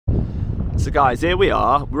So guys, here we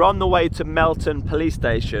are. We're on the way to Melton police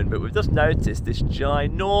station, but we've just noticed this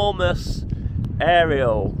ginormous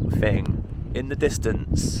aerial thing in the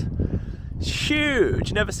distance. It's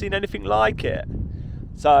huge, never seen anything like it.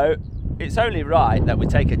 So it's only right that we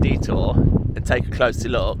take a detour and take a closer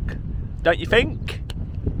look, don't you think?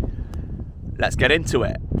 Let's get into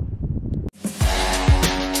it.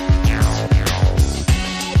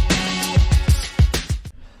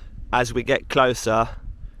 As we get closer,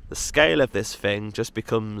 the scale of this thing just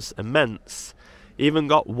becomes immense. Even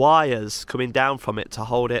got wires coming down from it to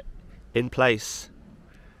hold it in place.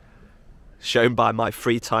 Shown by my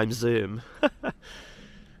 3x zoom.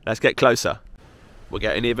 Let's get closer. We're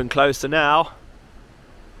getting even closer now.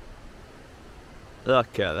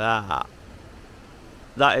 Look at that.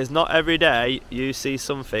 That is not every day you see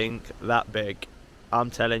something that big.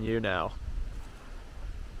 I'm telling you now.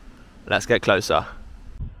 Let's get closer.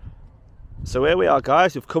 So here we are,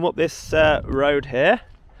 guys. We've come up this road here,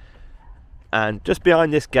 and just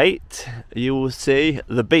behind this gate you will see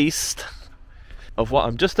the beast of what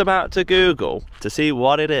I'm just about to Google to see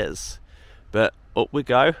what it is. But up we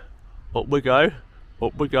go, up we go,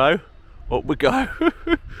 up we go, up we go.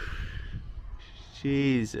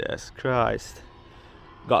 Jesus Christ.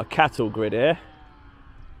 Got a cattle grid here,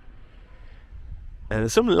 and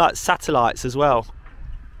there's something like satellites as well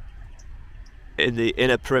in the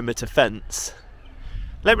inner perimeter fence.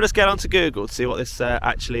 Let me just get onto Google to see what this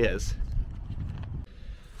actually is.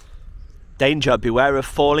 Danger, beware of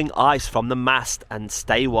falling ice from the mast and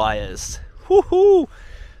stay wires. Woohoo!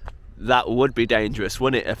 That would be dangerous,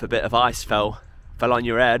 wouldn't it, if a bit of ice fell on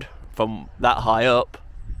your head from that high up.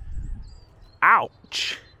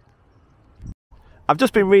 Ouch! I've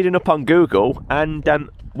just been reading up on Google, and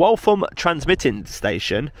Waltham transmitting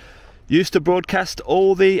station used to broadcast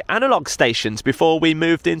all the analogue stations before we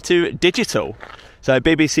moved into digital. So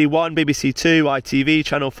BBC One, BBC Two, ITV,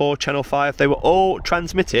 Channel 4, Channel 5, they were all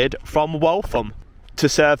transmitted from Waltham to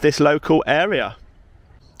serve this local area.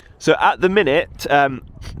 So at the minute,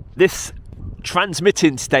 this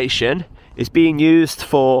transmitting station is being used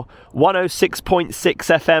for 106.6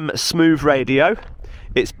 FM smooth radio.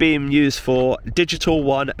 It's being used for Digital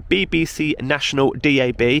 1, BBC National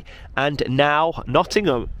DAB, and now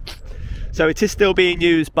Nottingham. So it is still being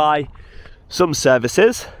used by some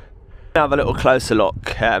services. Have a little closer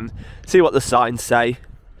look, see what the signs say,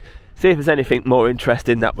 see if there's anything more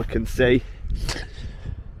interesting that we can see.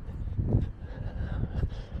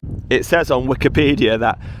 It says on Wikipedia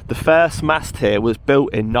that the first mast here was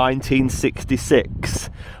built in 1966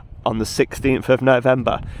 on the 16th of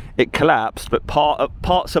November. It collapsed, but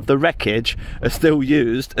parts of the wreckage are still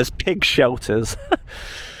used as pig shelters.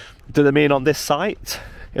 Do they mean on this site?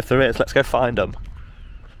 If there is, let's go find them.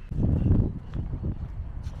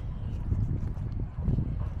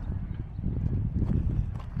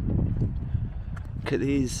 Look at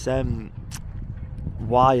these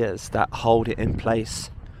wires that hold it in place,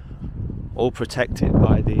 all protected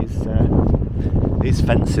by these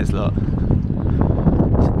fences. Look,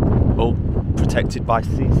 all protected by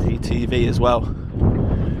CCTV as well.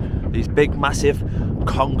 These big, massive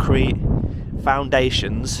concrete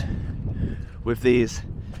foundations with these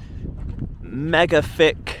mega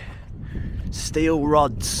thick steel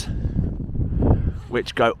rods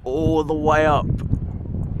which go all the way up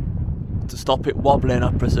to stop it wobbling,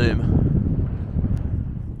 I presume.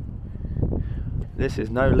 This is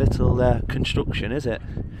no little construction, is it?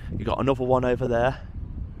 You got another one over there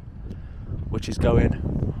which is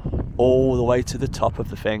going all the way to the top of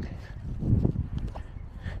the thing.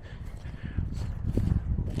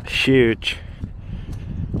 Huge.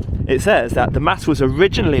 It says that the mast was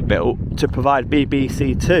originally built to provide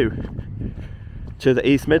BBC Two to the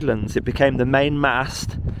East Midlands. It became the main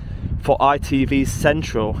mast for ITV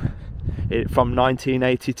Central from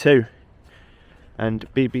 1982 and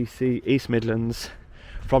BBC East Midlands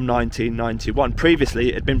from 1991. Previously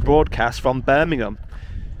it had been broadcast from Birmingham,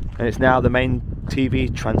 and it's now the main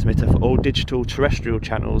TV transmitter for all digital terrestrial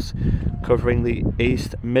channels covering the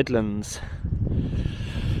East Midlands.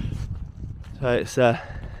 So it's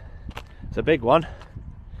a big one.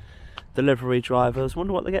 Delivery drivers,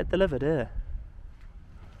 wonder what they get delivered here.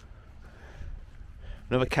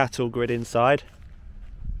 Another cattle grid inside.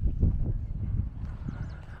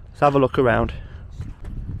 Let's have a look around.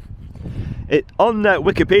 On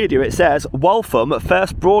Wikipedia it says Waltham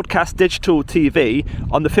first broadcast digital TV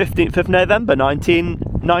on the 15th of November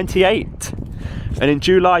 1998, and in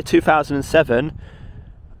July 2007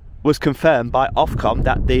 was confirmed by Ofcom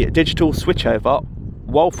that the digital switchover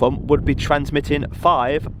Waltham would be transmitting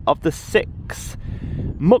 5 of the 6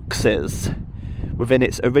 muxes within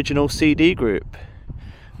its original CD group.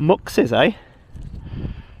 muxes, eh?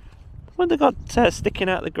 What have they got sticking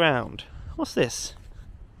out the ground? What's this?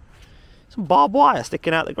 Some barbed wire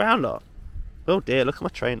sticking out the ground, look. Oh dear, look at my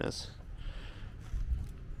trainers.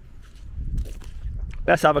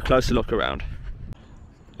 Let's have a closer look around.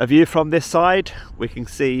 A view from this side, we can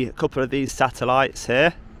see a couple of these satellites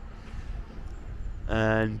here.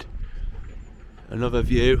 And another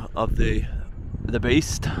view of the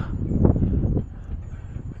beast.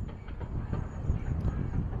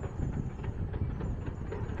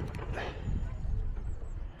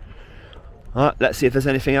 Right, let's see if there's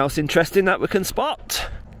anything else interesting that we can spot.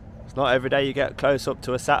 It's not every day you get close up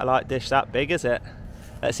to a satellite dish that big, is it?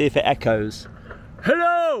 Let's see if it echoes.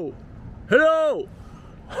 Hello! Hello!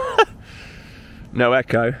 No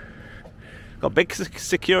echo. Got big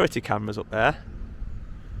security cameras up there.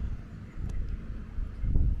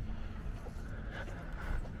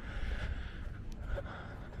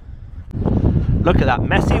 Look at that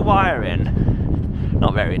messy wiring.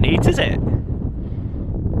 Not very neat, is it?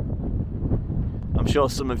 I'm sure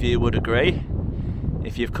some of you would agree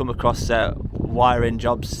if you've come across wiring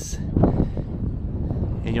jobs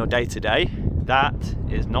in your day-to-day. That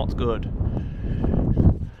is not good.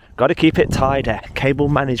 Got to keep it tidy. Cable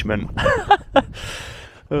management.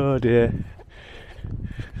 Oh dear.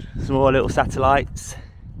 Some more little satellites.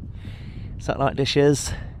 Satellite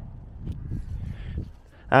dishes.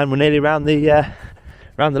 And we're nearly round the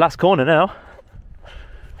last corner now.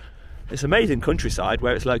 It's amazing countryside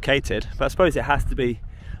where it's located, but I suppose it has to be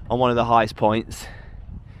on one of the highest points.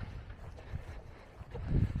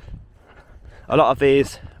 A lot of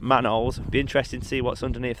these manholes, it'd be interesting to see what's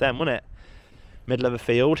underneath them, wouldn't it? Middle of a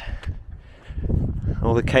field,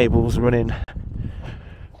 all the cables running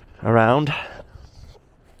around.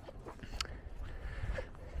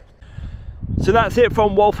 So that's it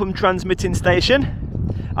from Waltham Transmitting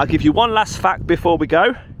Station. I'll give you one last fact before we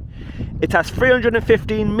go. It has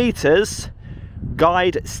 315 metres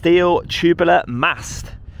guide steel tubular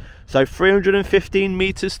mast. So 315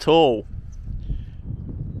 metres tall.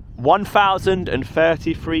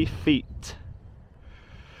 1,033 feet.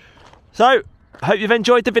 So, I hope you've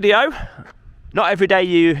enjoyed the video. Not every day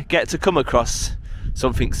you get to come across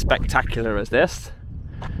something spectacular as this.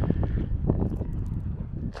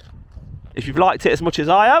 If you've liked it as much as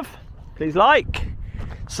I have, please like,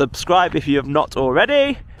 subscribe if you have not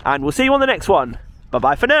already, and we'll see you on the next one. Bye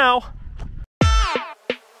bye for now.